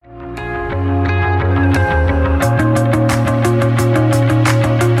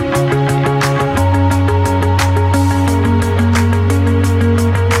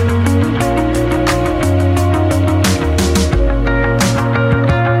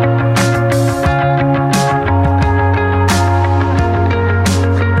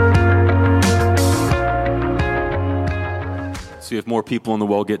people in the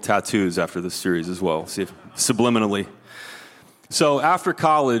well get tattoos after this series as well, see if subliminally. So after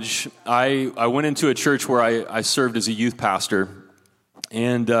college, I went into a church where I served as a youth pastor,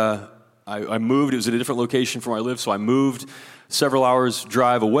 and I moved. It was at a different location from where I lived, so I moved several hours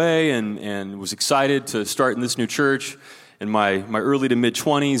drive away and was excited to start in this new church in my early to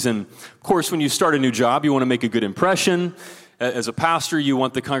mid-20s. And of course, when you start a new job, you want to make a good impression. As a pastor, you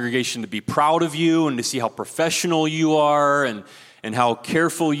want the congregation to be proud of you and to see how professional you are and how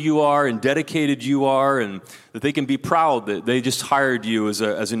careful you are and dedicated you are, and that they can be proud that they just hired you as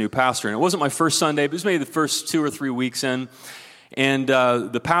a new pastor. And it wasn't my first Sunday, but it was maybe the first 2 or 3 weeks in. And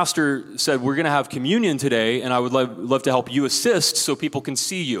the pastor said, we're going to have communion today, and I would love to help you assist so people can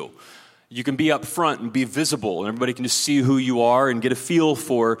see you. You can be up front and be visible, and everybody can just see who you are and get a feel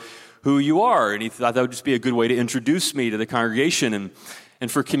for who you are. And he thought that would just be a good way to introduce me to the congregation. And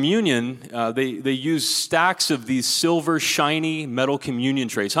for communion, they use stacks of these silver, shiny metal communion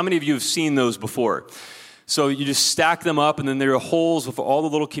trays. How many of you have seen those before? So you just stack them up, and then there are holes with all the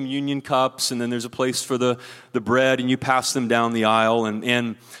little communion cups, and then there's a place for the bread, and you pass them down the aisle.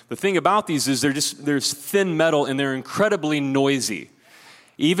 And the thing about these is there's thin metal, and they're incredibly noisy.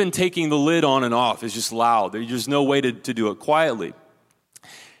 Even taking the lid on and off is just loud. There's no way to do it quietly.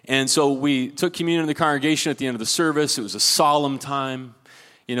 And so we took communion in the congregation at the end of the service. It was a solemn time.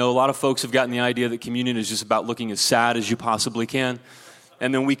 You know, a lot of folks have gotten the idea that communion is just about looking as sad as you possibly can.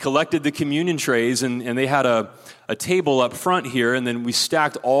 And then we collected the communion trays, and they had a table up front here, and then we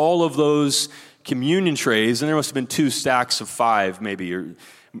stacked all of those communion trays, and there must have been 2 stacks of 5 maybe, or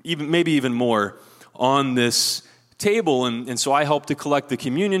even more on this table. And so I helped to collect the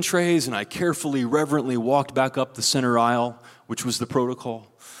communion trays, and I carefully, reverently walked back up the center aisle, which was the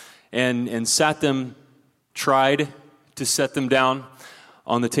protocol, and tried to set them down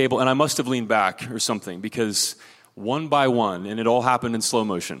on the table. And I must have leaned back or something, because one by one, and it all happened in slow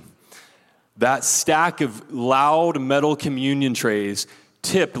motion, that stack of loud metal communion trays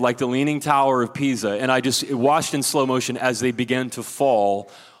tipped like the Leaning Tower of Pisa, and it watched in slow motion as they began to fall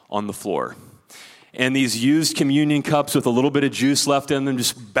on the floor. And these used communion cups with a little bit of juice left in them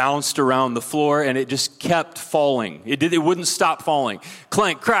just bounced around the floor, and it just kept falling. It wouldn't stop falling.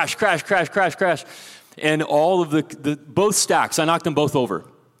 Clank, crash, crash, crash, crash, crash. And all of both stacks, I knocked them both over.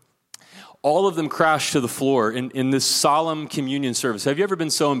 All of them crashed to the floor in this solemn communion service. Have you ever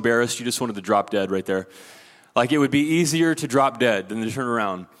been so embarrassed you just wanted to drop dead right there? Like, it would be easier to drop dead than to turn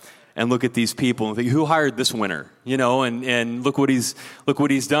around and look at these people and think, who hired this winner? You know, and look what he's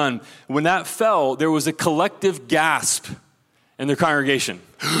done. When that fell, there was a collective gasp in their congregation.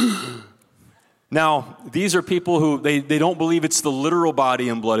 Now, these are people who they don't believe it's the literal body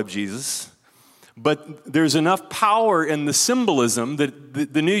and blood of Jesus. But there's enough power in the symbolism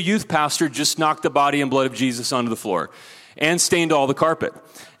that the new youth pastor just knocked the body and blood of Jesus onto the floor and stained all the carpet.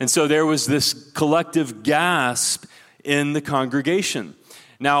 And so there was this collective gasp in the congregation.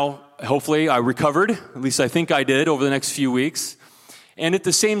 Now, hopefully I recovered, at least I think I did, over the next few weeks. And at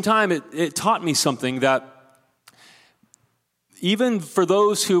the same time, it taught me something, that even for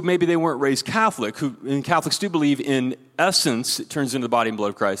those who maybe they weren't raised Catholic, and Catholics do believe in essence, it turns into the body and blood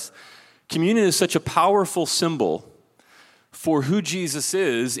of Christ, communion is such a powerful symbol for who Jesus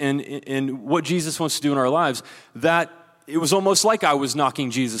is and what Jesus wants to do in our lives, that it was almost like I was knocking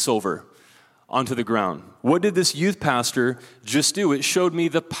Jesus over onto the ground. What did this youth pastor just do? It showed me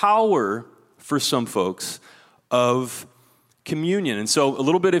the power, for some folks, of communion. And so a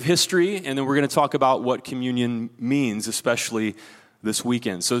little bit of history, and then we're going to talk about what communion means, especially this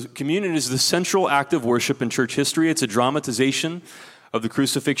weekend. So communion is the central act of worship in church history. It's a dramatization of the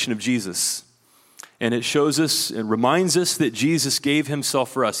crucifixion of Jesus. And it shows us, it reminds us that Jesus gave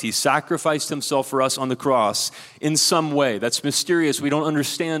himself for us. He sacrificed himself for us on the cross in some way. That's mysterious. We don't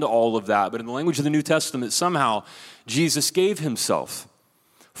understand all of that. But in the language of the New Testament, somehow Jesus gave himself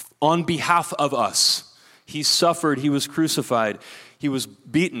on behalf of us. He suffered, he was crucified, he was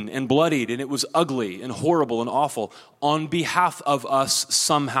beaten and bloodied, and it was ugly and horrible and awful on behalf of us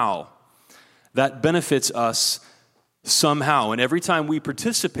somehow. That benefits us somehow. And every time we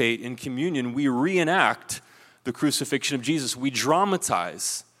participate in communion, we reenact the crucifixion of Jesus. We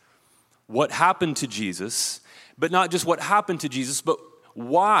dramatize what happened to Jesus, but not just what happened to Jesus, but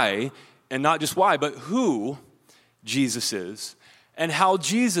why, and not just why, but who Jesus is, and how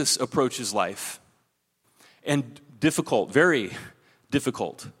Jesus approaches life. And very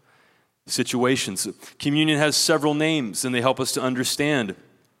difficult situations. Communion has several names, and they help us to understand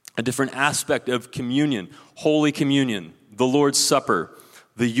a different aspect of communion. Holy Communion, the Lord's Supper,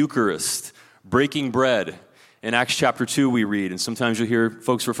 the Eucharist, breaking bread. In Acts chapter 2 we read, and sometimes you'll hear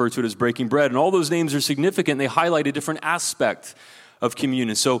folks refer to it as breaking bread, and all those names are significant. They highlight a different aspect of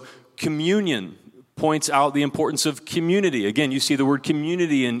communion. So communion points out the importance of community. Again, you see the word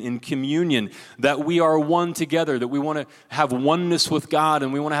community in communion, that we are one together, that we want to have oneness with God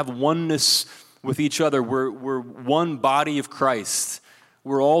and we want to have oneness with each other. We're one body of Christ.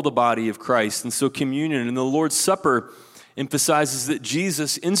 We're all the body of Christ. And so communion and the Lord's Supper emphasizes that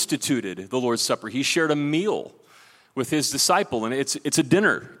Jesus instituted the Lord's Supper. He shared a meal with his disciple, and it's a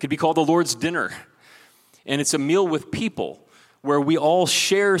dinner. It could be called the Lord's dinner. And it's a meal with people where we all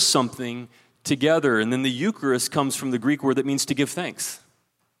share something together. And then the Eucharist comes from the Greek word that means to give thanks.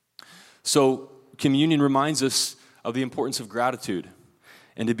 So communion reminds us of the importance of gratitude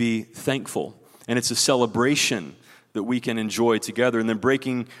and to be thankful. And it's a celebration that we can enjoy together. And then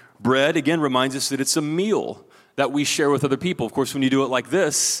breaking bread, again, reminds us that it's a meal that we share with other people. Of course, when you do it like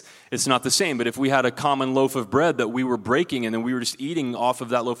this, it's not the same. But if we had a common loaf of bread that we were breaking and then we were just eating off of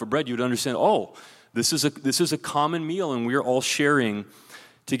that loaf of bread, you would understand, oh, this is a common meal and we're all sharing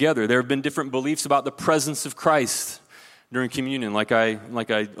together. There have been different beliefs about the presence of Christ during communion, like I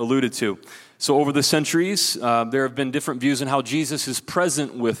alluded to. So over the centuries, there have been different views on how Jesus is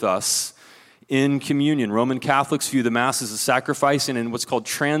present with us in communion. Roman Catholics view the Mass as a sacrifice and in what's called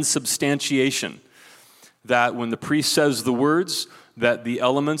transubstantiation, that when the priest says the words, that the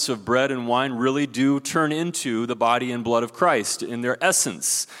elements of bread and wine really do turn into the body and blood of Christ in their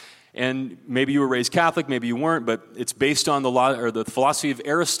essence. And maybe you were raised Catholic, maybe you weren't, but it's based on the philosophy of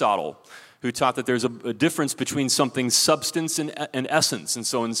Aristotle, who taught that there's a difference between something's substance and essence. And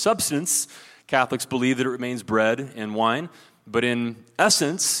so in substance, Catholics believe that it remains bread and wine, but in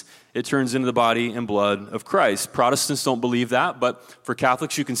essence, it turns into the body and blood of Christ. Protestants don't believe that, but for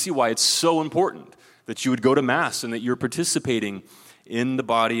Catholics, you can see why it's so important that you would go to Mass and that you're participating in the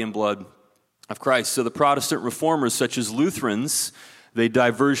body and blood of Christ. So the Protestant reformers, such as Lutherans, they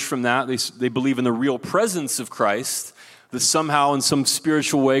diverge from that. They believe in the real presence of Christ, that somehow in some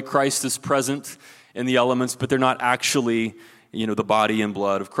spiritual way Christ is present in the elements, but they're not actually, the body and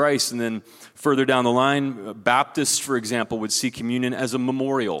blood of Christ. And then further down the line, Baptists, for example, would see communion as a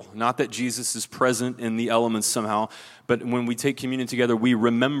memorial. Not that Jesus is present in the elements somehow, but when we take communion together, we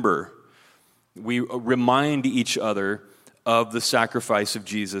remember. We remind each other of the sacrifice of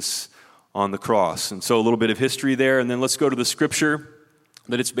Jesus on the cross. And so a little bit of history there, and then let's go to the scripture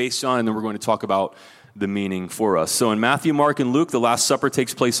that it's based on, and then we're going to talk about the meaning for us. So in Matthew, Mark, and Luke, the Last Supper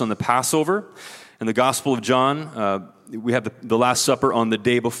takes place on the Passover. In the Gospel of John, we have the Last Supper on the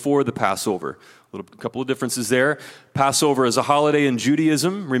day before the Passover. A couple of differences there. Passover is a holiday in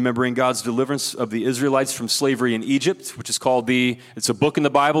Judaism, remembering God's deliverance of the Israelites from slavery in Egypt, which is called it's a book in the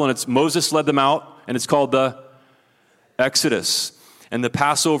Bible, and it's Moses led them out, and it's called the Exodus. And the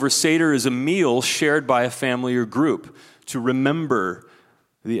Passover Seder is a meal shared by a family or group to remember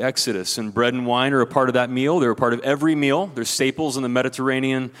the Exodus. And bread and wine are a part of that meal. They're a part of every meal. They're staples in the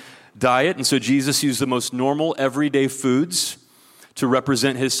Mediterranean diet. And so Jesus used the most normal, everyday foods to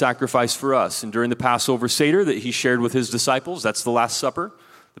represent his sacrifice for us. And during the Passover Seder that he shared with his disciples, that's the Last Supper,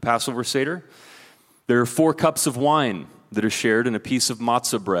 the Passover Seder, there are 4 cups of wine that are shared in a piece of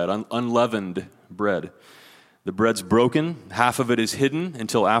matzah bread, unleavened bread. The bread's broken, half of it is hidden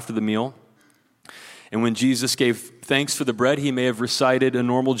until after the meal. And when Jesus gave thanks for the bread, he may have recited a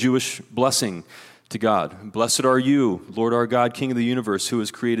normal Jewish blessing to God. Blessed are you, Lord our God, King of the universe, who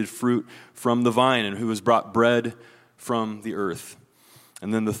has created fruit from the vine and who has brought bread from the earth.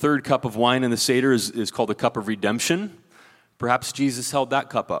 And then the 3rd cup of wine in the Seder is called the cup of redemption. Perhaps Jesus held that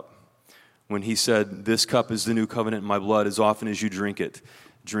cup up when he said, "This cup is the new covenant in my blood. As often as you drink it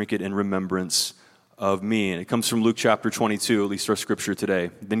in remembrance of me." And it comes from Luke chapter 22, at least our scripture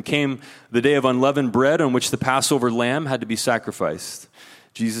today. Then came the day of unleavened bread on which the Passover lamb had to be sacrificed.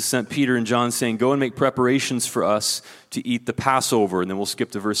 Jesus sent Peter and John saying, "Go and make preparations for us to eat the Passover." And then we'll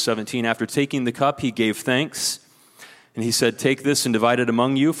skip to verse 17. After taking the cup, he gave thanks. And he said, "Take this and divide it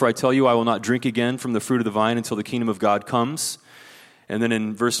among you, for I tell you, I will not drink again from the fruit of the vine until the kingdom of God comes." And then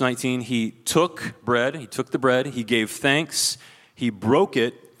in verse 19, he took the bread, he gave thanks, he broke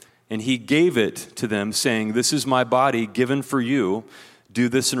it, and he gave it to them, saying, "This is my body given for you. Do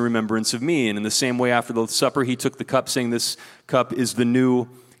this in remembrance of me." And in the same way, after the supper, he took the cup, saying, "This cup is the new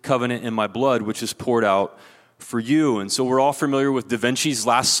covenant in my blood, which is poured out for you." And so we're all familiar with Da Vinci's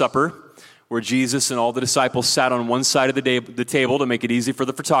Last Supper, where Jesus and all the disciples sat on one side of the table to make it easy for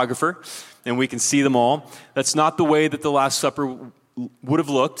the photographer, and we can see them all. That's not the way that the Last Supper would have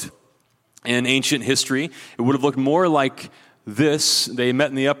looked in ancient history. It would have looked more like this. They met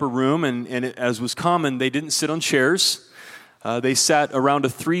in the upper room, and as was common, they didn't sit on chairs. They sat around a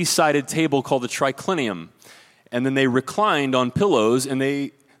 3-sided table called the triclinium, and then they reclined on pillows, and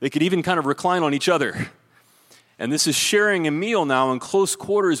they could even kind of recline on each other. And this is sharing a meal now in close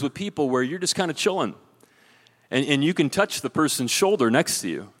quarters with people where you're just kind of chilling. And you can touch the person's shoulder next to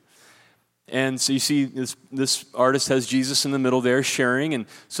you. And so you see this artist has Jesus in the middle there sharing, and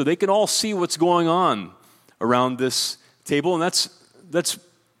so they can all see what's going on around this table, and that's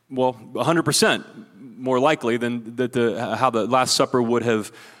 100% more likely than how the Last Supper would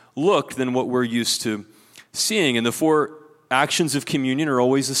have looked than what we're used to seeing. And the four actions of communion are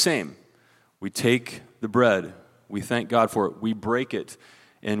always the same. We take the bread, we thank God for it, we break it,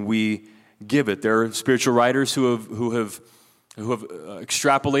 and we give it. There are spiritual writers who have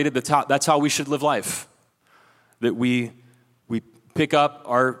extrapolated that's how we should live life. That we pick up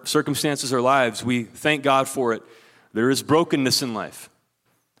our circumstances, our lives, we thank God for it. There is brokenness in life,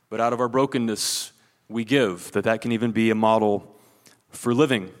 but out of our brokenness, we give. That can even be a model for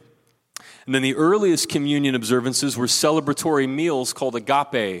living. And then the earliest communion observances were celebratory meals called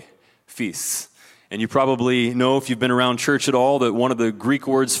agape feasts. And you probably know, if you've been around church at all, that one of the Greek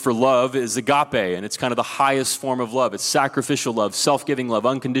words for love is agape, and it's kind of the highest form of love. It's sacrificial love, self-giving love,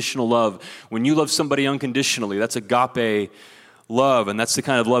 unconditional love. When you love somebody unconditionally, that's agape love, and that's the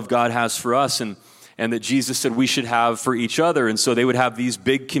kind of love God has for us, and that Jesus said we should have for each other. And so they would have these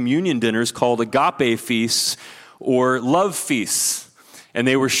big communion dinners called agape feasts or love feasts, and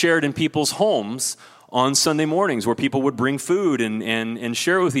they were shared in people's homes on Sunday mornings, where people would bring food and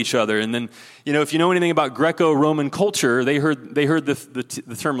share with each other. And then, if you know anything about Greco-Roman culture, they heard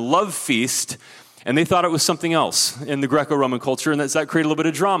the term love feast, and they thought it was something else in the Greco-Roman culture, and that created a little bit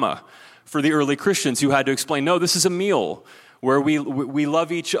of drama for the early Christians who had to explain, no, this is a meal where we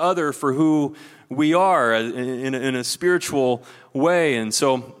love each other for who we are in a spiritual way. And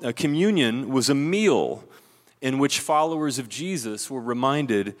so communion was a meal in which followers of Jesus were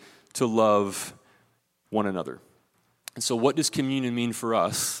reminded to love one another. And so what does communion mean for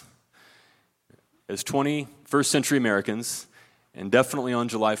us as 21st century Americans, and definitely on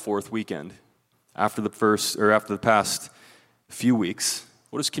July 4th weekend, after the past few weeks?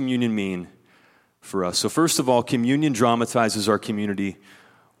 What does communion mean for us? So first of all, communion dramatizes our community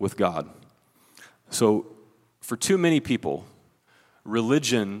with God. So for too many people,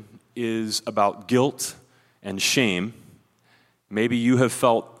 religion is about guilt and shame. Maybe you have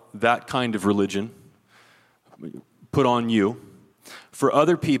felt that kind of religion put on you. For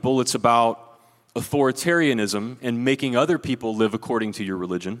other people, it's about authoritarianism and making other people live according to your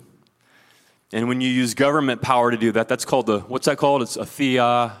religion. And when you use government power to do that, that's called what's that called? It's a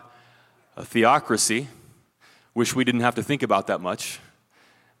theocracy. Wish we didn't have to think about that much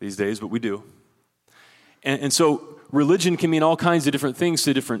these days, but we do. And so religion can mean all kinds of different things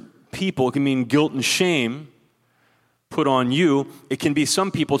to different people. It can mean guilt and shame put on you. It can be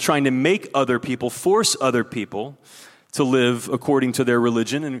some people trying to make other people, force other people to live according to their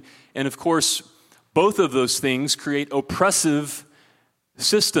religion. And of course, both of those things create oppressive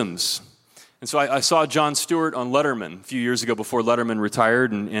systems. And so I saw Jon Stewart on Letterman a few years ago before Letterman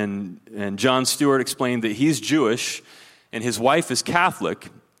retired, and Jon Stewart explained that he's Jewish and his wife is Catholic,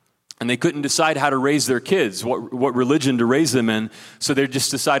 and they couldn't decide how to raise their kids, what religion to raise them in, so they just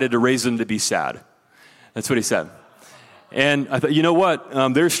decided to raise them to be sad. That's what he said. And I thought, you know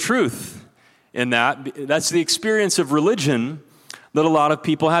what? There's truth in that. That's the experience of religion that a lot of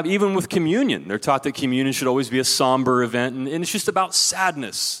people have, even with communion. They're taught that communion should always be a somber event, and it's just about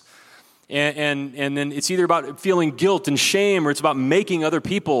sadness. And then it's either about feeling guilt and shame, or it's about making other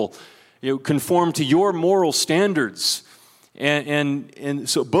people conform to your moral standards. And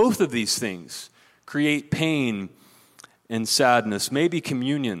so both of these things create pain and sadness. Maybe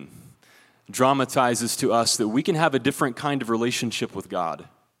communion dramatizes to us that we can have a different kind of relationship with God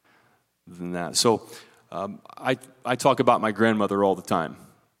than that. So I talk about my grandmother all the time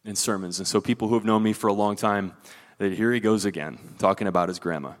in sermons. And so people who have known me for a long time, here he goes again, talking about his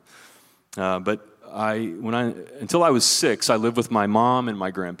grandma. But until I was 6, I lived with my mom and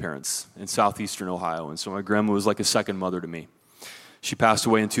my grandparents in southeastern Ohio, and so my grandma was like a second mother to me. She passed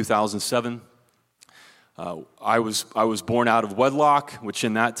away in 2007. I was born out of wedlock, which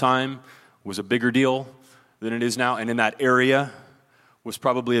in that time was a bigger deal than it is now, and in that area was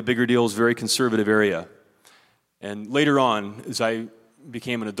probably a bigger deal. It was a very conservative area. And later on, as I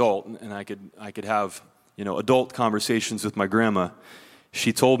became an adult, and I could have adult conversations with my grandma,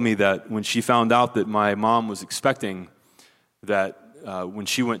 she told me that when she found out that my mom was expecting, that when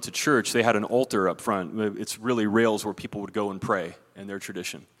she went to church, they had an altar up front. It's really rails where people would go and pray in their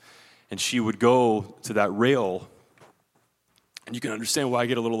tradition. And she would go to that rail, and you can understand why I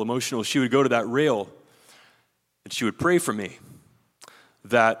get a little emotional. She would go to that rail, and she would pray for me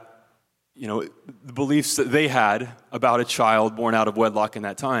that, the beliefs that they had about a child born out of wedlock in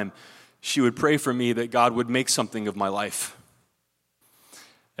that time she would pray for me that God would make something of my life.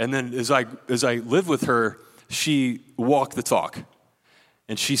 And then as I lived with her, she walked the talk.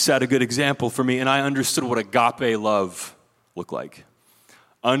 And she set a good example for me, and I understood what agape love looked like.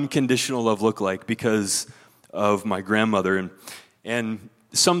 Unconditional love looked like because of my grandmother. And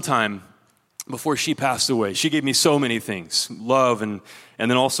sometime before she passed away, she gave me so many things, love and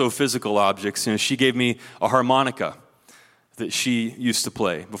then also physical objects. You know, she gave me a harmonica that she used to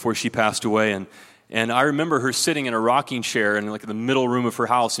play before she passed away. And I remember her sitting in a rocking chair in like the middle room of her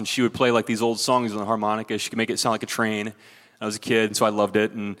house, and she would play like these old songs on the harmonica. She could make it sound like a train. I was a kid, and so I loved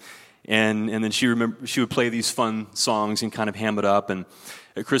it. And then she would play these fun songs and kind of ham it up. And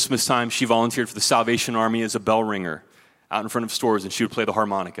at Christmas time, she volunteered for the Salvation Army as a bell ringer out in front of stores, and she would play the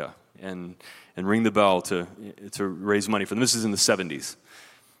harmonica and ring the bell to raise money for them. This is in the 70s.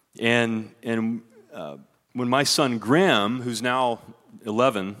 And when my son Graham, who's now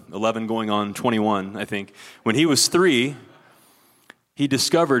 11 going on 21, I think, when he was 3, he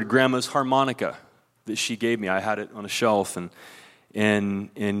discovered Grandma's harmonica that she gave me. I had it on a shelf, and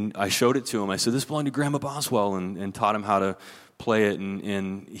I showed it to him. I said, "This belonged to Grandma Boswell," and taught him how to play it,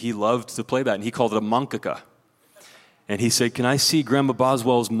 and he loved to play that, and he called it a mankica. And he said, "Can I see Grandma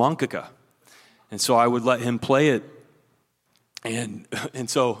Boswell's mankica?" And so I would let him play it,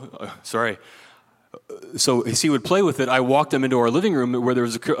 So as he would play with it, I walked him into our living room where there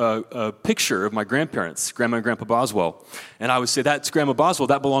was a picture of my grandparents, Grandma and Grandpa Boswell, and I would say, "That's Grandma Boswell,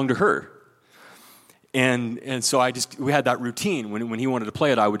 that belonged to her." And so we had that routine. When he wanted to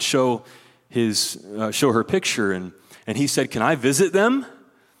play it, I would show her picture, and he said, "Can I visit them?"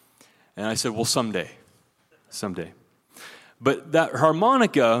 And I said, "Well, someday. But that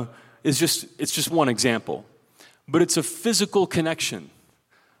harmonica it's just one example, but it's a physical connection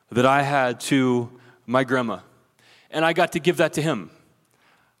that I had to my grandma, and I got to give that to him,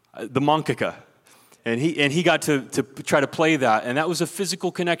 the mankica, and he got to try to play that, and that was a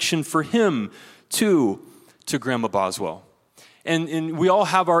physical connection for him to Grandma Boswell. And we all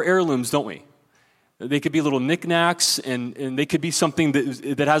have our heirlooms, don't we? They could be little knickknacks, and they could be something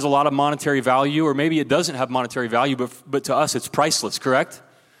that has a lot of monetary value, or maybe it doesn't have monetary value, but to us it's priceless, correct?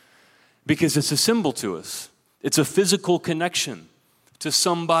 Because it's a symbol to us. It's a physical connection to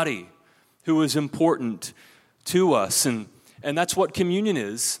somebody who is important to us. And that's what communion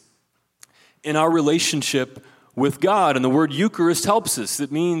is in our relationship with God. And the word Eucharist helps us.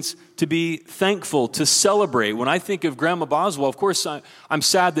 It means to be thankful, to celebrate. When I think of Grandma Boswell, of course, I'm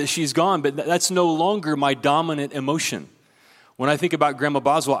sad that she's gone, but that's no longer my dominant emotion. When I think about Grandma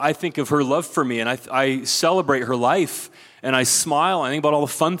Boswell, I think of her love for me, and I celebrate her life, and I smile. I think about all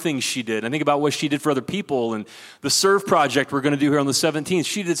the fun things she did. I think about what she did for other people, and the Serve Project we're going to do here on the 17th.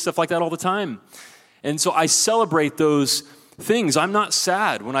 She did stuff like that all the time. And so I celebrate those things. I'm not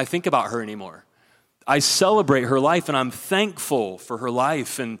sad when I think about her anymore. I celebrate her life, and I'm thankful for her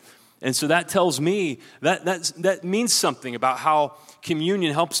life. And so that tells me, that means something about how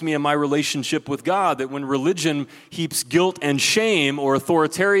communion helps me in my relationship with God, that when religion heaps guilt and shame or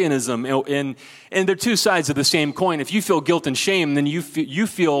authoritarianism, and they're two sides of the same coin. If you feel guilt and shame, then you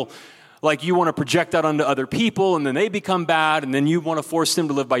feel like you want to project that onto other people, and then they become bad, and then you want to force them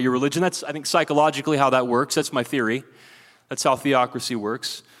to live by your religion. That's, I think, psychologically how that works. That's my theory. That's how theocracy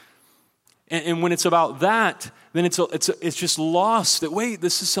works. And when it's about that, then it's just lost that, wait,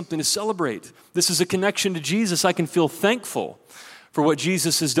 this is something to celebrate. This is a connection to Jesus. I can feel thankful for what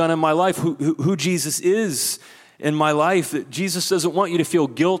Jesus has done in my life, who Jesus is in my life. That Jesus doesn't want you to feel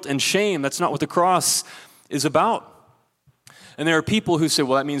guilt and shame. That's not what the cross is about. And there are people who say,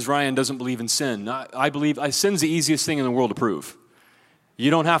 well, that means Ryan doesn't believe in sin. I believe sin's the easiest thing in the world to prove. You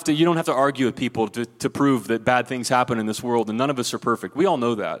don't have to argue with people to prove that bad things happen in this world, and none of us are perfect. We all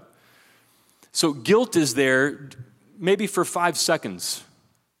know that. So guilt is there maybe for 5 seconds.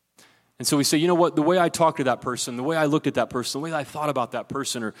 And so we say, you know what, the way I talked to that person, the way I looked at that person, the way I thought about that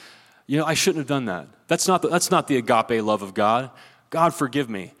person, or, I shouldn't have done that. That's not the agape love of God. God, forgive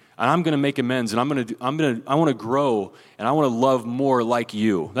me, and I'm going to make amends, and I want to grow, and I want to love more like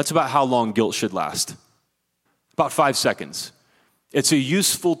you. That's about how long guilt should last. About 5 seconds. It's a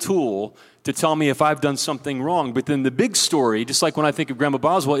useful tool to tell me if I've done something wrong. But then the big story, just like when I think of Grandma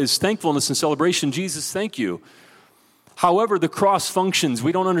Boswell, is thankfulness and celebration. Jesus, thank you. However the cross functions,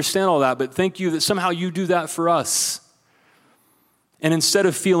 we don't understand all that, but thank you that somehow you do that for us. And instead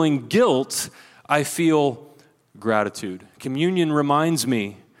of feeling guilt, I feel gratitude. Communion reminds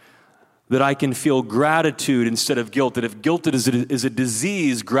me that I can feel gratitude instead of guilt, that if guilt is a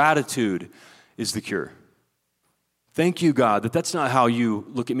disease, gratitude is the cure. Thank you, God, that's not how you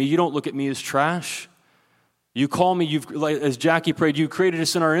look at me. You don't look at me as trash. You call me, as Jackie prayed, you created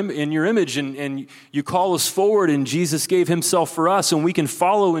us in your image, and you call us forward, and Jesus gave himself for us, and we can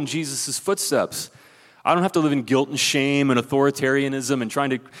follow in Jesus' footsteps. I don't have to live in guilt and shame and authoritarianism and trying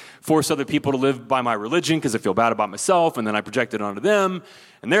to force other people to live by my religion because I feel bad about myself, and then I project it onto them,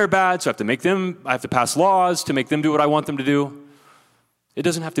 and they're bad, so I have to pass laws to make them do what I want them to do. It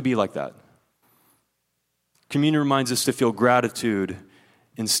doesn't have to be like that. Communion reminds us to feel gratitude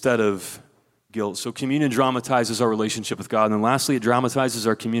instead of guilt. So communion dramatizes our relationship with God. And then lastly, it dramatizes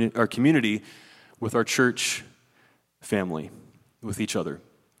our community with our church family, with each other.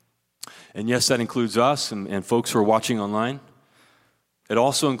 And yes, that includes us and folks who are watching online. It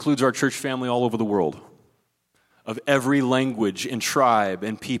also includes our church family all over the world, of every language and tribe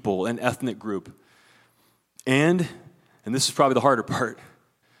and people and ethnic group. And this is probably the harder part,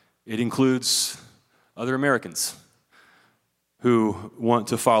 it includes other Americans who want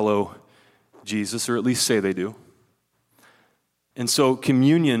to follow Jesus, or at least say they do. And so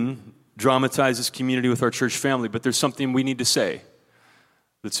communion dramatizes community with our church family, but there's something we need to say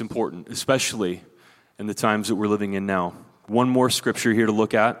that's important, especially in the times that we're living in now. One more scripture here to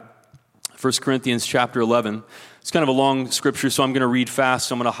look at, 1 Corinthians chapter 11. It's kind of a long scripture, so I'm going to read fast.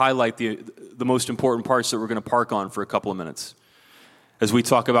 So I'm going to highlight the most important parts that we're going to park on for a couple of minutes as we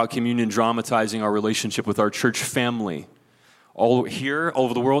talk about communion dramatizing our relationship with our church family, all here, all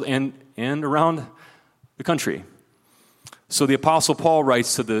over the world, and around the country. So the Apostle Paul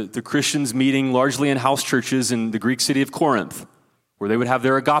writes to the Christians meeting largely in house churches in the Greek city of Corinth, where they would have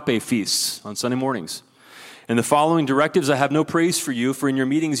their agape feasts on Sunday mornings. And the following directives, I have no praise for you, for in your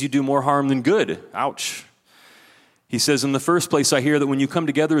meetings you do more harm than good. Ouch. He says, in the first place, I hear that when you come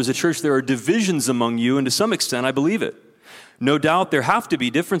together as a church, there are divisions among you, and to some extent, I believe it. No doubt there have to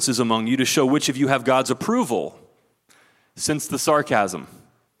be differences among you to show which of you have God's approval. Sense the sarcasm.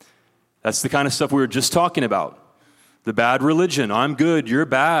 That's the kind of stuff we were just talking about. The bad religion. I'm good, you're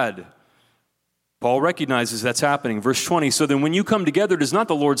bad. Paul recognizes that's happening. Verse 20, so then when you come together, it is not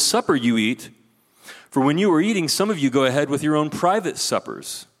the Lord's Supper you eat. For when you are eating, some of you go ahead with your own private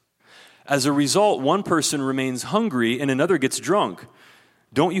suppers. As a result, one person remains hungry and another gets drunk.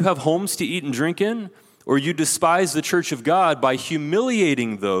 Don't you have homes to eat and drink in? Or you despise the church of God by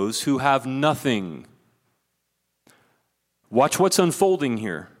humiliating those who have nothing. Watch what's unfolding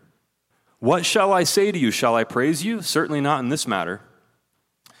here. What shall I say to you? Shall I praise you? Certainly not in this matter.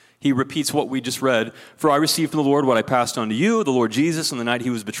 He repeats what we just read. For I received from the Lord what I passed on to you. The Lord Jesus, on the night he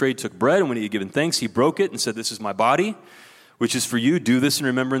was betrayed, took bread, and when he had given thanks, he broke it and said, this is my body, which is for you. Do this in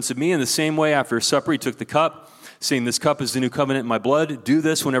remembrance of me. In the same way, after supper, he took the cup, saying, this cup is the new covenant in my blood. Do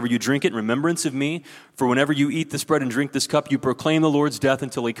this whenever you drink it in remembrance of me. For whenever you eat this bread and drink this cup, you proclaim the Lord's death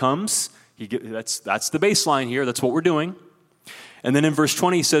until he comes. That's the baseline here. That's what we're doing. And then in verse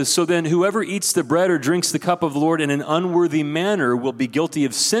 20 he says, so then whoever eats the bread or drinks the cup of the Lord in an unworthy manner will be guilty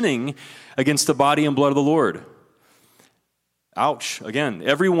of sinning against the body and blood of the Lord. Ouch. Again,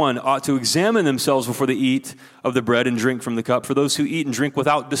 everyone ought to examine themselves before they eat of the bread and drink from the cup. For those who eat and drink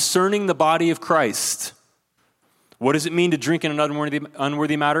without discerning the body of Christ. What does it mean to drink in an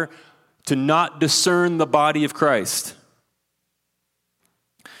unworthy matter? To not discern the body of Christ.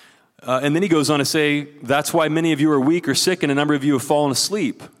 And then he goes on to say, that's why many of you are weak or sick and a number of you have fallen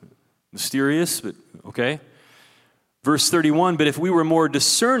asleep. Mysterious, but okay. Verse 31, but if we were more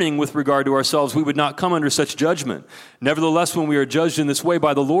discerning with regard to ourselves, we would not come under such judgment. Nevertheless, when we are judged in this way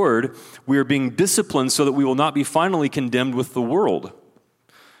by the Lord, we are being disciplined so that we will not be finally condemned with the world.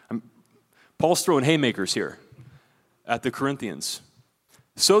 Paul's throwing haymakers here at the Corinthians.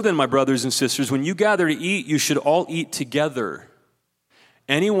 So then, my brothers and sisters, when you gather to eat, you should all eat together.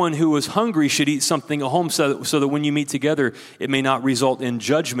 Anyone who is hungry should eat something at home so that when you meet together, it may not result in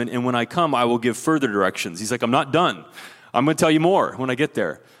judgment. And when I come, I will give further directions. He's like, I'm not done. I'm going to tell you more when I get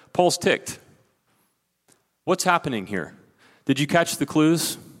there. Paul's ticked. What's happening here? Did you catch the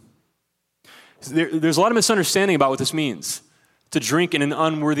clues? There's a lot of misunderstanding about what this means, to drink in an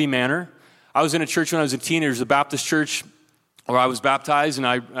unworthy manner. I was in a church when I was a teenager, a Baptist church, where I was baptized, and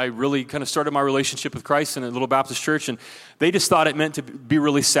I really kind of started my relationship with Christ in a little Baptist church, and they just thought it meant to be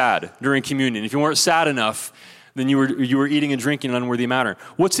really sad during communion. If you weren't sad enough, then you were eating and drinking in an unworthy manner.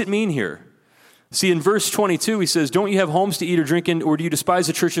 What's it mean here? See, in verse 22, he says, don't you have homes to eat or drink in, or do you despise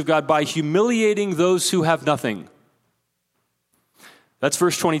the church of God by humiliating those who have nothing? That's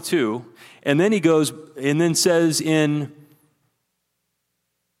verse 22. And then he goes, and then says in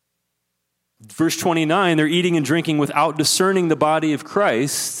verse 29, they're eating and drinking without discerning the body of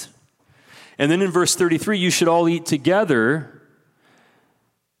Christ. And then in verse 33, you should all eat together.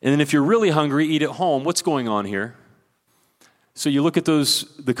 And then if you're really hungry, eat at home. What's going on here? So you look at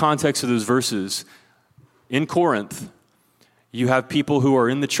the context of those verses. in Corinth, you have people who are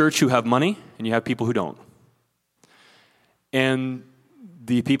in the church who have money, and you have people who don't. And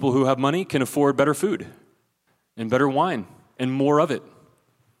the people who have money can afford better food and better wine and more of it.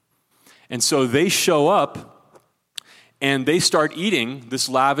 And so they show up and they start eating this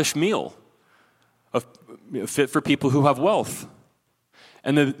lavish meal fit for people who have wealth.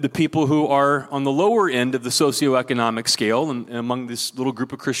 And the people who are on the lower end of the socioeconomic scale, and among this little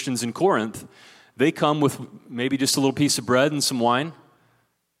group of Christians in Corinth, they come with maybe just a little piece of bread and some wine,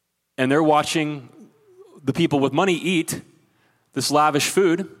 and they're watching the people with money eat this lavish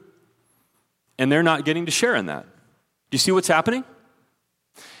food, and they're not getting to share in that. Do you see what's happening?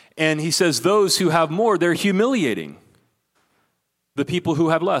 And he says those who have more, they're humiliating the people who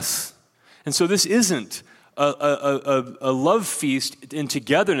have less. And so this isn't a love feast in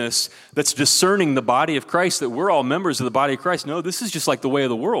togetherness that's discerning the body of Christ, that we're all members of the body of Christ. No, this is just like the way of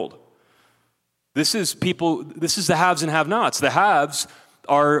the world. This is the haves and have-nots. The haves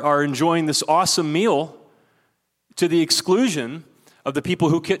are enjoying this awesome meal to the exclusion of the people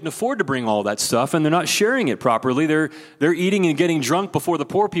who couldn't afford to bring all that stuff, and they're not sharing it properly. They're eating and getting drunk before the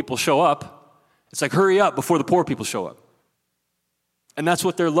poor people show up. It's like, hurry up before the poor people show up. And that's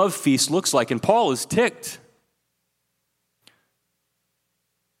what their love feast looks like. And Paul is ticked.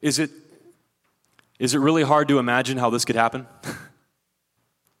 Is it really hard to imagine how this could happen?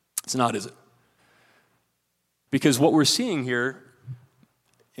 It's not, is it? Because what we're seeing here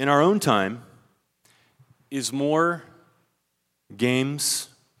in our own time is more games,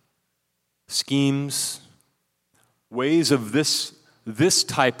 schemes, ways of this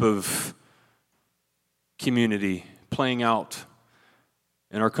type of community playing out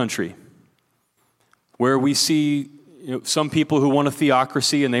in our country, where we see some people who want a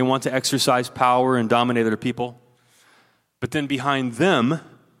theocracy and they want to exercise power and dominate other people, but then behind them,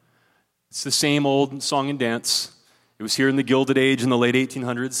 it's the same old song and dance. It was here in the Gilded Age in the late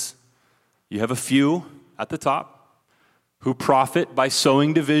 1800s. You have a few at the top who profit by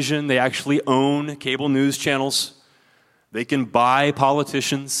sowing division. They actually own cable news channels. They can buy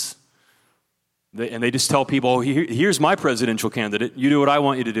politicians. And they just tell people, oh, here's my presidential candidate. You do what I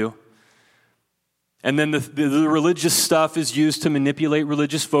want you to do. And then the religious stuff is used to manipulate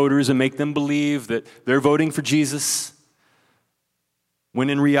religious voters and make them believe that they're voting for Jesus. When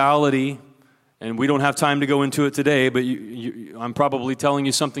in reality, and we don't have time to go into it today, but I'm probably telling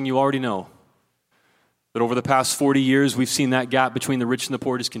you something you already know. That over the past 40 years, we've seen that gap between the rich and the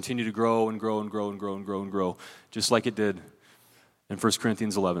poor just continue to grow and grow and grow and grow and grow and grow, just like it did in 1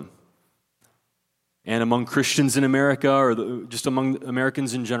 Corinthians 11. And among Christians in America, or just among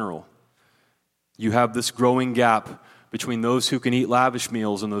Americans in general, you have this growing gap between those who can eat lavish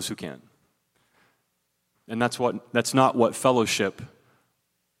meals and those who can't. And that's not what fellowship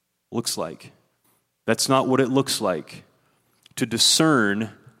looks like. That's not what it looks like to discern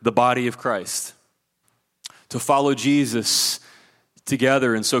the body of Christ, to follow Jesus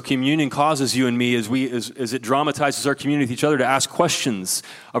together. And so communion causes you and me, as it dramatizes our community with each other, to ask questions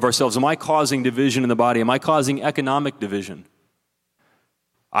of ourselves. Am I causing division in the body? Am I causing economic division?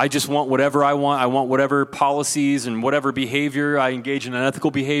 I just want whatever I want. I want whatever policies and whatever behavior. I engage in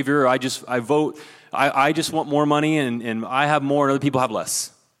unethical behavior. I vote. I just want more money, and I have more and other people have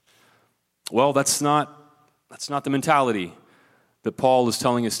less. Well, that's not the mentality that Paul is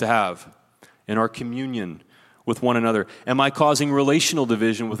telling us to have in our communion with one another. Am I causing relational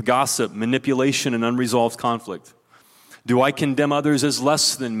division with gossip, manipulation, and unresolved conflict? Do I condemn others as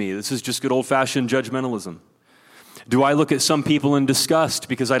less than me? This is just good old-fashioned judgmentalism. Do I look at some people in disgust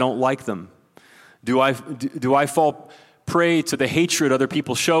because I don't like them? Do I fall prey to the hatred other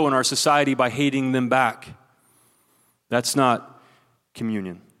people show in our society by hating them back? That's not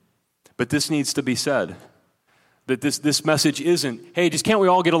communion. But this needs to be said, that this message isn't, hey, just can't we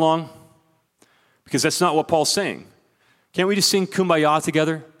all get along? Because that's not what Paul's saying. Can't we just sing Kumbaya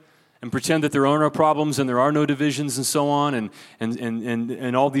together and pretend that there are no problems and there are no divisions and so on,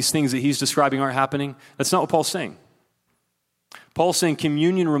 and all these things that he's describing aren't happening? That's not what Paul's saying. Paul's saying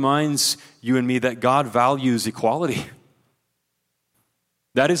communion reminds you and me that God values equality.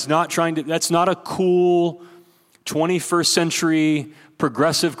 That's not a cool 21st century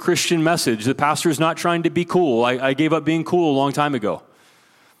progressive Christian message. The pastor's not trying to be cool. I gave up being cool a long time ago.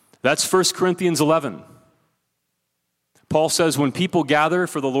 That's 1 Corinthians 11. Paul says when people gather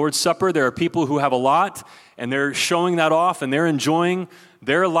for the Lord's Supper, there are people who have a lot, and they're showing that off, and they're enjoying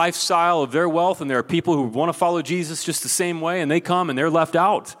their lifestyle of their wealth, and there are people who want to follow Jesus just the same way, and they come, and they're left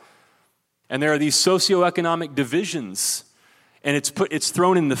out. And there are these socioeconomic divisions, and it's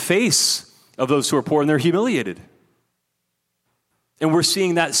thrown in the face of those who are poor, and they're humiliated. And we're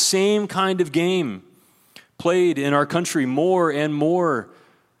seeing that same kind of game played in our country more and more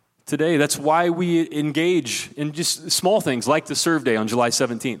today. That's why we engage in just small things like the Serve Day on July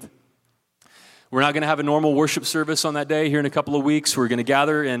 17th. We're not going to have a normal worship service on that day here in a couple of weeks. We're going to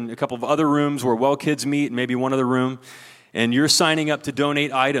gather in a couple of other rooms where well kids meet, maybe one other room. And you're signing up to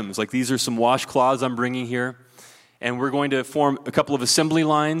donate items. Like these are some washcloths I'm bringing here. And we're going to form a couple of assembly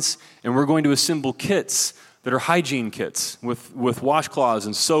lines, and we're going to assemble kits that are hygiene kits with washcloths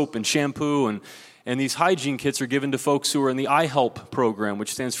and soap and shampoo. And these hygiene kits are given to folks who are in the iHelp program,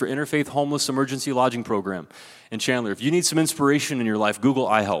 which stands for Interfaith Homeless Emergency Lodging Program in Chandler. If you need some inspiration in your life, Google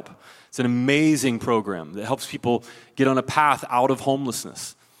iHelp. It's an amazing program that helps people get on a path out of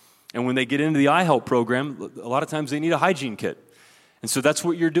homelessness. And when they get into the iHelp program, a lot of times they need a hygiene kit. And so that's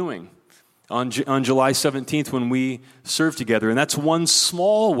what you're doing on July 17th when we serve together. And that's one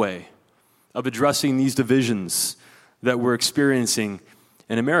small way of addressing these divisions that we're experiencing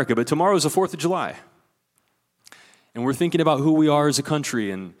in America. But tomorrow is the 4th of July. And we're thinking about who we are as a country.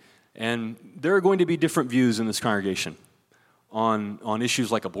 And there are going to be different views in this congregation on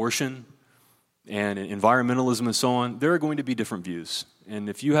issues like abortion and environmentalism and so on. There are going to be different views. And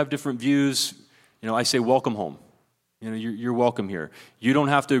if you have different views, I say welcome home. You're welcome here. You don't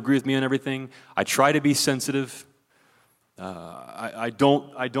have to agree with me on everything. I try to be sensitive. I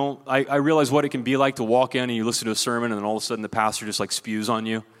realize what it can be like to walk in and you listen to a sermon and then all of a sudden the pastor just like spews on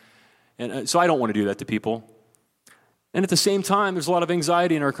you. And so I don't want to do that to people. And at the same time, there's a lot of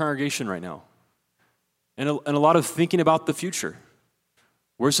anxiety in our congregation right now. And a lot of thinking about the future.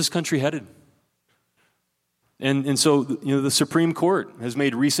 Where's this country headed? And so, the Supreme Court has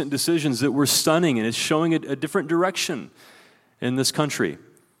made recent decisions that were stunning, and it's showing a different direction in this country.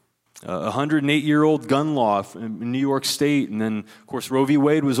 A 108-year-old gun law in New York State, and then, of course, Roe v.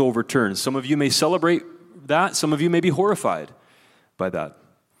 Wade was overturned. Some of you may celebrate that. Some of you may be horrified by that.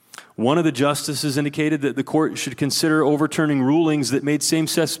 One of the justices indicated that the court should consider overturning rulings that made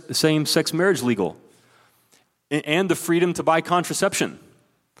same-sex marriage legal and the freedom to buy contraception.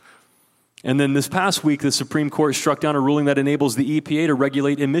 And then this past week, the Supreme Court struck down a ruling that enables the EPA to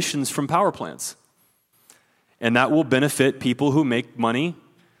regulate emissions from power plants. And that will benefit people who make money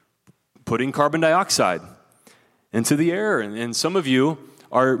putting carbon dioxide into the air. And some of you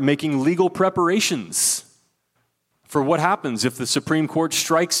are making legal preparations for what happens if the Supreme Court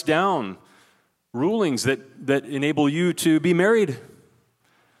strikes down rulings that enable you to be married.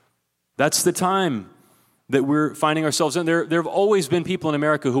 That's the time that we're finding ourselves in. There have always been people in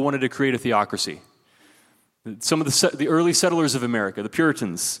America who wanted to create a theocracy. Some of the early settlers of America, the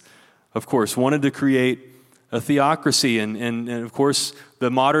Puritans, of course, wanted to create a theocracy. And of course, the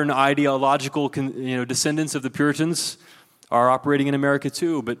modern ideological descendants of the Puritans are operating in America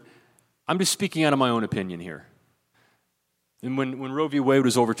too. But I'm just speaking out of my own opinion here. And when Roe v. Wade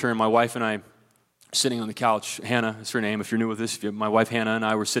was overturned, my wife and I sitting on the couch, Hannah is her name, if you're new with this, my wife Hannah and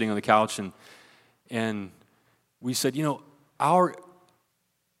I were sitting on the couch and we said, we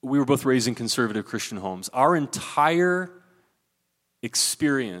were both raised in conservative Christian homes. Our entire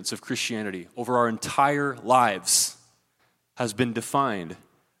experience of Christianity over our entire lives has been defined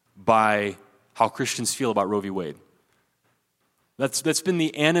by how Christians feel about Roe v. Wade. That's been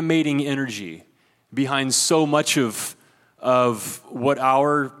the animating energy behind so much of what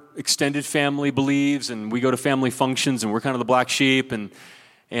our extended family believes, and we go to family functions and we're kind of the black sheep and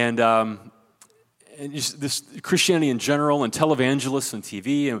just this Christianity in general, and televangelists and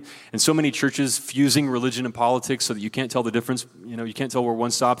TV, and so many churches fusing religion and politics so that you can't tell the difference. You can't tell where one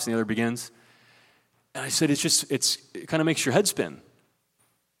stops and the other begins. And I said, it kind of makes your head spin.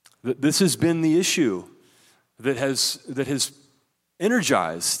 This has been the issue that has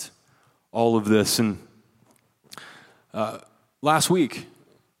energized all of this. And last week,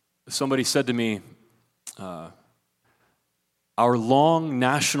 somebody said to me, our long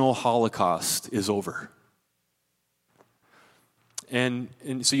national Holocaust is over. And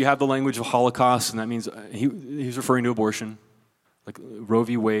so you have the language of Holocaust, and that means he's referring to abortion, like Roe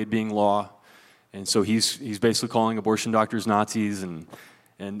v. Wade being law. And so he's basically calling abortion doctors Nazis, and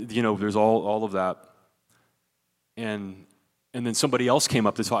there's all of that. And then somebody else came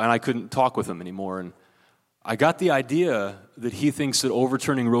up to talk, and I couldn't talk with him anymore. And I got the idea that he thinks that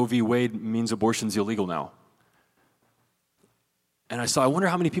overturning Roe v. Wade means abortion's illegal now. And I wonder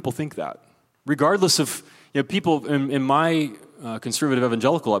how many people think that. Regardless of, people in my conservative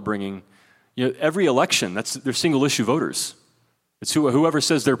evangelical upbringing, every election, they're single issue voters. It's whoever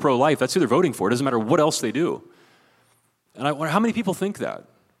says they're pro-life, that's who they're voting for. It doesn't matter what else they do. And I wonder how many people think that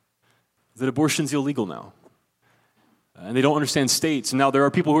abortion's illegal now. And they don't understand states. And now there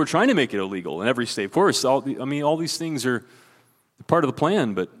are people who are trying to make it illegal in every state. Of course, all these things are part of the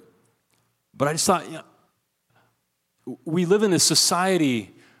plan. But I just thought, we live in a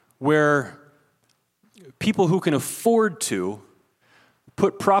society where people who can afford to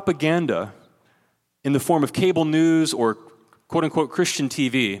put propaganda in the form of cable news or quote-unquote Christian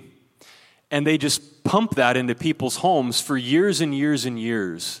TV, and they just pump that into people's homes for years and years and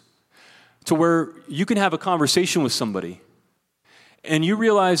years, to where you can have a conversation with somebody, and you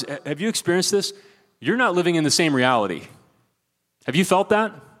realize, have you experienced this? You're not living in the same reality. Have you felt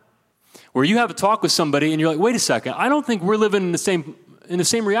that? Where you have a talk with somebody, and you're like, wait a second, I don't think we're living in the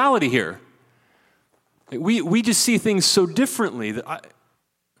same reality here. We just see things so differently.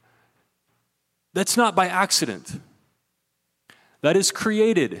 That's not by accident. That is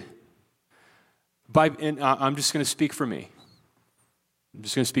created by, and I'm just going to speak for me.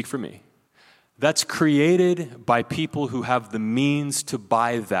 That's created by people who have the means to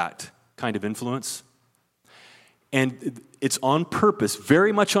buy that kind of influence. And it's on purpose,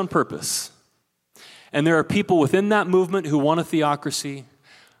 very much on purpose. And there are people within that movement who want a theocracy.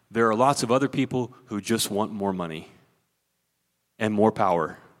 There are lots of other people who just want more money and more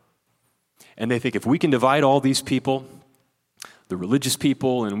power. And they think if we can divide all these people, the religious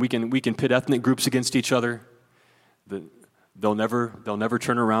people, and we can pit ethnic groups against each other, they'll never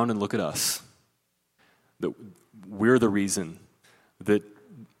turn around and look at us. That we're the reason that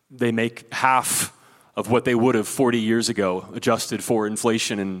they make half of what they would have 40 years ago, adjusted for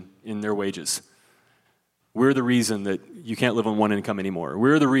inflation in their wages. We're the reason that you can't live on one income anymore.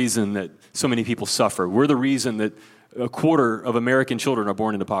 We're the reason that so many people suffer. We're the reason that a quarter of American children are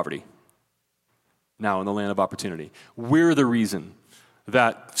born into poverty now in the land of opportunity. We're the reason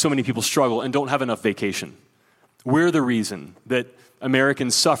that so many people struggle and don't have enough vacation. We're the reason that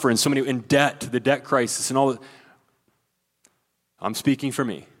Americans suffer and so many in debt, the debt crisis and all that. I'm speaking for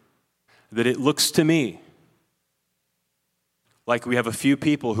me. That it looks to me like we have a few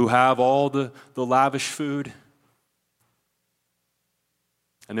people who have all the lavish food,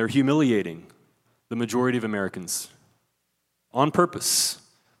 and they're humiliating the majority of Americans on purpose,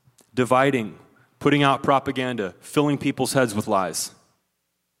 dividing, putting out propaganda, filling people's heads with lies.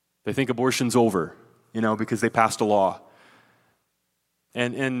 They think abortion's over, because they passed a law.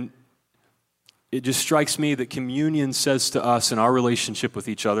 And it just strikes me that communion says to us in our relationship with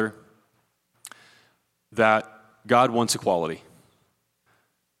each other that God wants equality.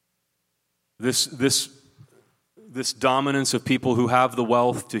 This dominance of people who have the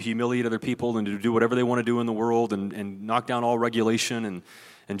wealth to humiliate other people and to do whatever they want to do in the world and knock down all regulation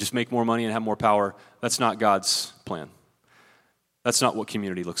and just make more money and have more power, that's not God's plan. That's not what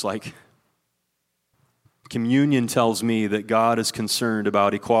community looks like. Communion tells me that God is concerned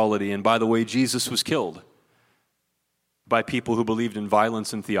about equality. And by the way, Jesus was killed by people who believed in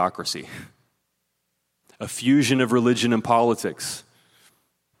violence and theocracy. A fusion of religion and politics.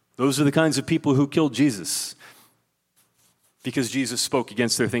 Those are the kinds of people who killed Jesus because Jesus spoke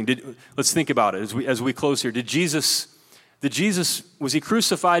against their thing. Let's think about it as we close here. Was he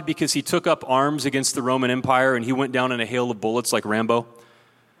crucified because he took up arms against the Roman Empire and he went down in a hail of bullets like Rambo?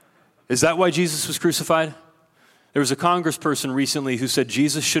 Is that why Jesus was crucified? There was a congressperson recently who said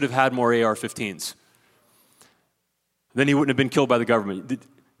Jesus should have had more AR-15s. Then he wouldn't have been killed by the government.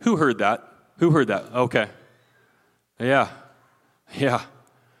 Who heard that? Okay. Yeah.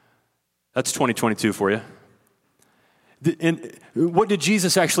 That's 2022 for you. And what did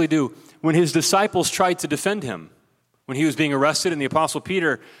Jesus actually do? When his disciples tried to defend him, when he was being arrested and the Apostle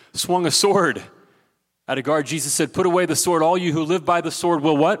Peter swung a sword at a guard, Jesus said, "Put away the sword. All you who live by the sword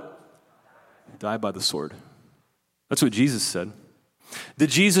will" what? Die by the sword. That's what Jesus said. Did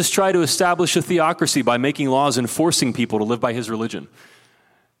Jesus try to establish a theocracy by making laws and forcing people to live by his religion?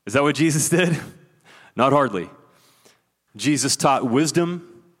 Is that what Jesus did? Not hardly. Jesus taught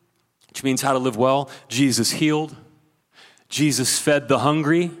wisdom, which means how to live well. Jesus healed. Jesus fed the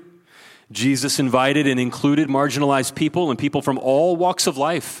hungry. Jesus invited and included marginalized people and people from all walks of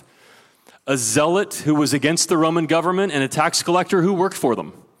life. A zealot who was against the Roman government and a tax collector who worked for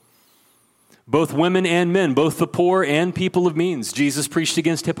them. Both women and men, both the poor and people of means. Jesus preached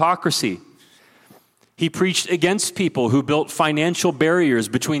against hypocrisy. He preached against people who built financial barriers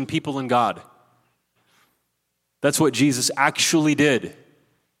between people and God. That's what Jesus actually did.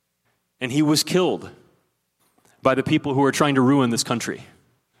 And he was killed by the people who are trying to ruin this country.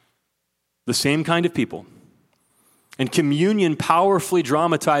 The same kind of people. And communion powerfully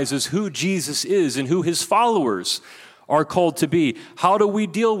dramatizes who Jesus is and who his followers are called to be. How do we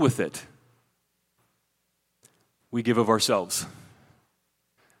deal with it? We give of ourselves.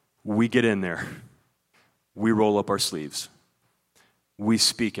 We get in there. We roll up our sleeves. We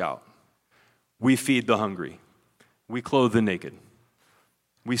speak out. We feed the hungry. We clothe the naked.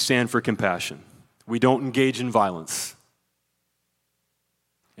 We stand for compassion. We don't engage in violence.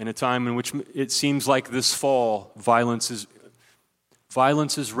 in a time in which it seems like this fall, violence is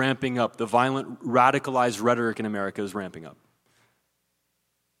ramping up. The violent, radicalized rhetoric in America is ramping up.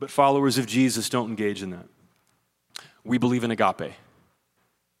 But followers of Jesus don't engage in that. We believe in agape.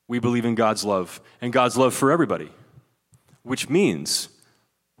 We believe in God's love, and God's love for everybody, which means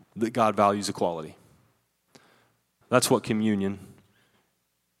that God values equality. That's what communion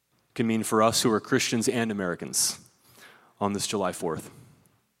can mean for us who are Christians and Americans on this July 4th.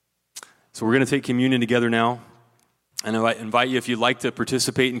 So we're going to take communion together now. And I invite you, if you'd like to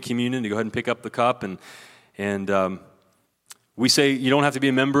participate in communion, to go ahead and pick up the cup. And we say you don't have to be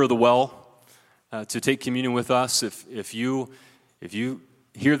a member of the well to take communion with us. If you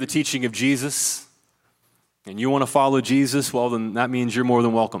hear the teaching of Jesus and you want to follow Jesus, well, then that means you're more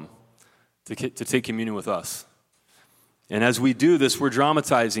than welcome to take communion with us. And as we do this, we're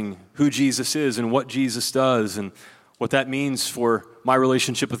dramatizing who Jesus is and what Jesus does and what that means for my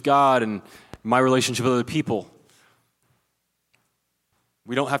relationship with God and my relationship with other people.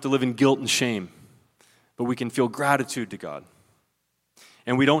 We don't have to live in guilt and shame, but we can feel gratitude to God.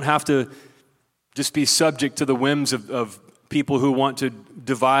 And we don't have to just be subject to the whims of people who want to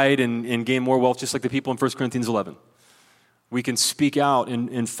divide and gain more wealth, just like the people in 1 Corinthians 11. We can speak out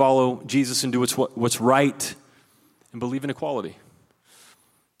and follow Jesus and do what's right and believe in equality.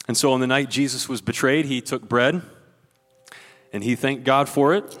 And so on the night Jesus was betrayed, he took bread and he thanked God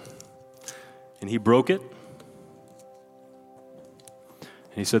for it and he broke it.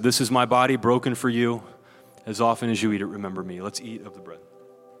 And he said, "This is my body broken for you. As often as you eat it, remember me." Let's eat of the bread.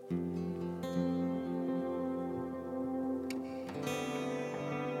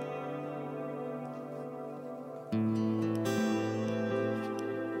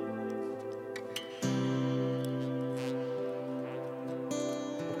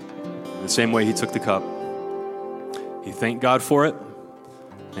 In the same way he took the cup, he thanked God for it,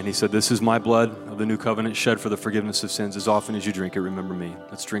 and he said, "This is my blood of the new covenant shed for the forgiveness of sins. As often as you drink it, remember me."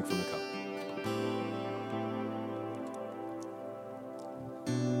 Let's drink from the cup.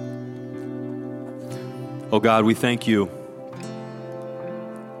 Oh God, we thank you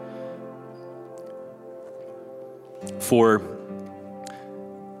for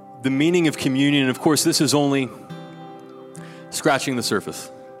the meaning of communion. And of course, this is only scratching the surface.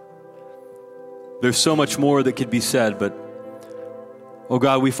 There's so much more that could be said, but oh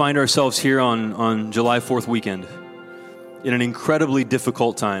God, we find ourselves here on July 4th weekend in an incredibly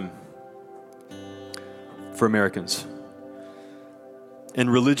difficult time for Americans.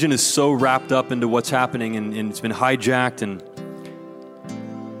 And religion is so wrapped up into what's happening, and it's been hijacked, and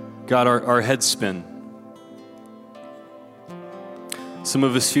God, our heads spin. Some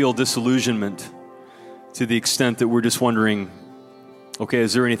of us feel disillusionment to the extent that we're just wondering, okay,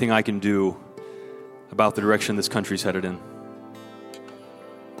 is there anything I can do about the direction this country's headed in?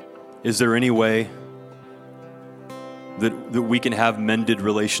 Is there any way that we can have mended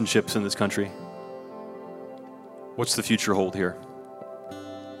relationships in this country? What's the future hold here?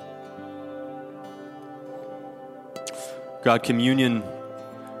 God, communion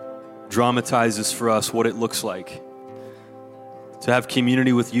dramatizes for us what it looks like to have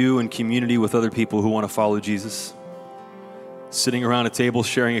community with you and community with other people who want to follow Jesus. Sitting around a table,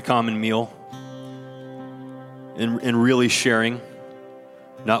 sharing a common meal, and really sharing,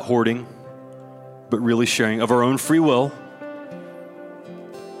 not hoarding, but really sharing of our own free will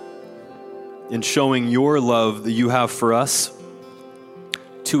and showing your love that you have for us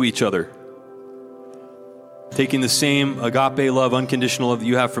to each other. Taking the same agape love, unconditional love that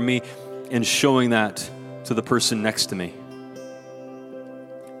you have for me, and showing that to the person next to me.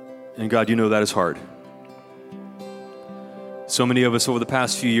 And God, you know that is hard. So many of us over the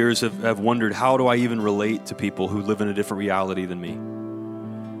past few years have wondered, how do I even relate to people who live in a different reality than me?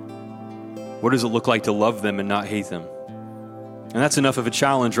 What does it look like to love them and not hate them? And that's enough of a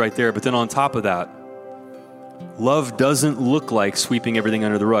challenge right there. But then on top of that, love doesn't look like sweeping everything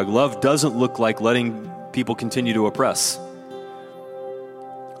under the rug. Love doesn't look like letting people continue to oppress.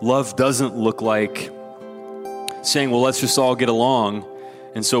 Love doesn't look like saying, well, let's just all get along,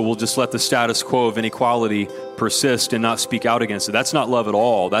 and so we'll just let the status quo of inequality persist and not speak out against it. That's not love at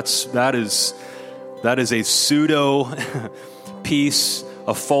all. That is a pseudo peace,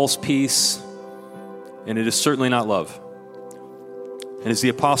 a false peace, and it is certainly not love. And as the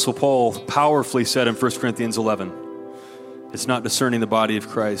Apostle Paul powerfully said in 1 Corinthians 11, it's not discerning the body of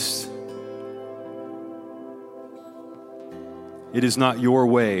Christ. It is not your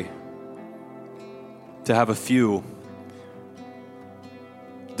way to have a few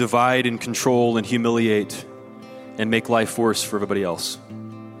divide and control and humiliate and make life worse for everybody else.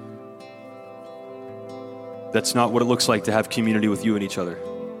 That's not what it looks like to have community with you and each other.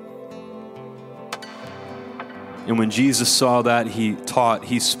 And when Jesus saw that, he taught,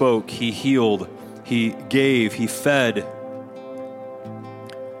 he spoke, he healed, he gave, he fed.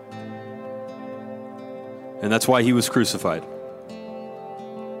 And that's why he was crucified.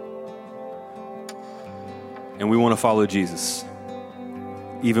 And we want to follow Jesus,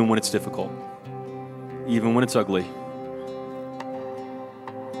 even when it's difficult, even when it's ugly.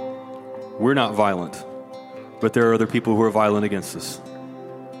 We're not violent, but there are other people who are violent against us.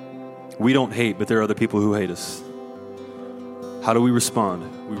 We don't hate, but there are other people who hate us. How do we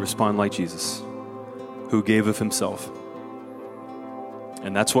respond? We respond like Jesus, who gave of himself.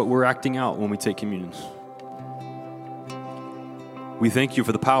 And that's what we're acting out when we take communion. We thank you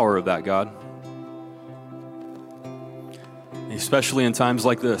for the power of that, God. Especially in times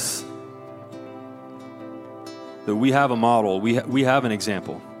like this, that we have a model, we have an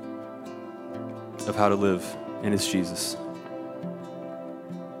example of how to live, and it's Jesus.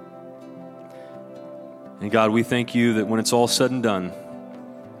 And God, we thank you that when it's all said and done,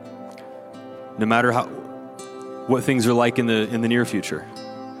 no matter what things are like in the near future,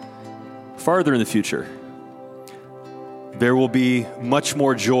 farther in the future, there will be much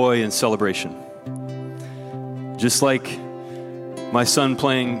more joy and celebration. Just like my son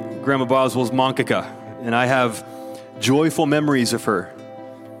playing Grandma Boswell's Monkaka, and I have joyful memories of her,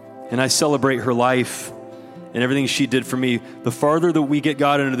 and I celebrate her life and everything she did for me. The farther that we get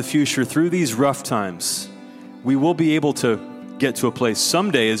God into the future through these rough times, we will be able to get to a place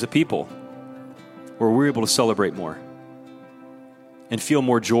someday as a people where we're able to celebrate more and feel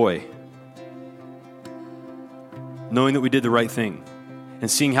more joy, knowing that we did the right thing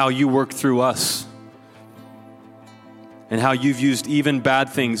and seeing how you work through us and how you've used even bad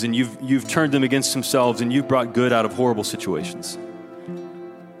things and you've turned them against themselves and you've brought good out of horrible situations.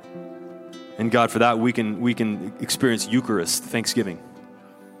 And God, for that we can experience Eucharist, Thanksgiving,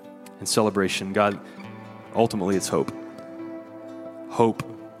 and celebration. God, ultimately it's hope. Hope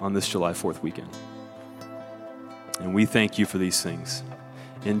on this July 4th weekend. And we thank you for these things.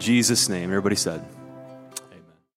 In Jesus' name, everybody said.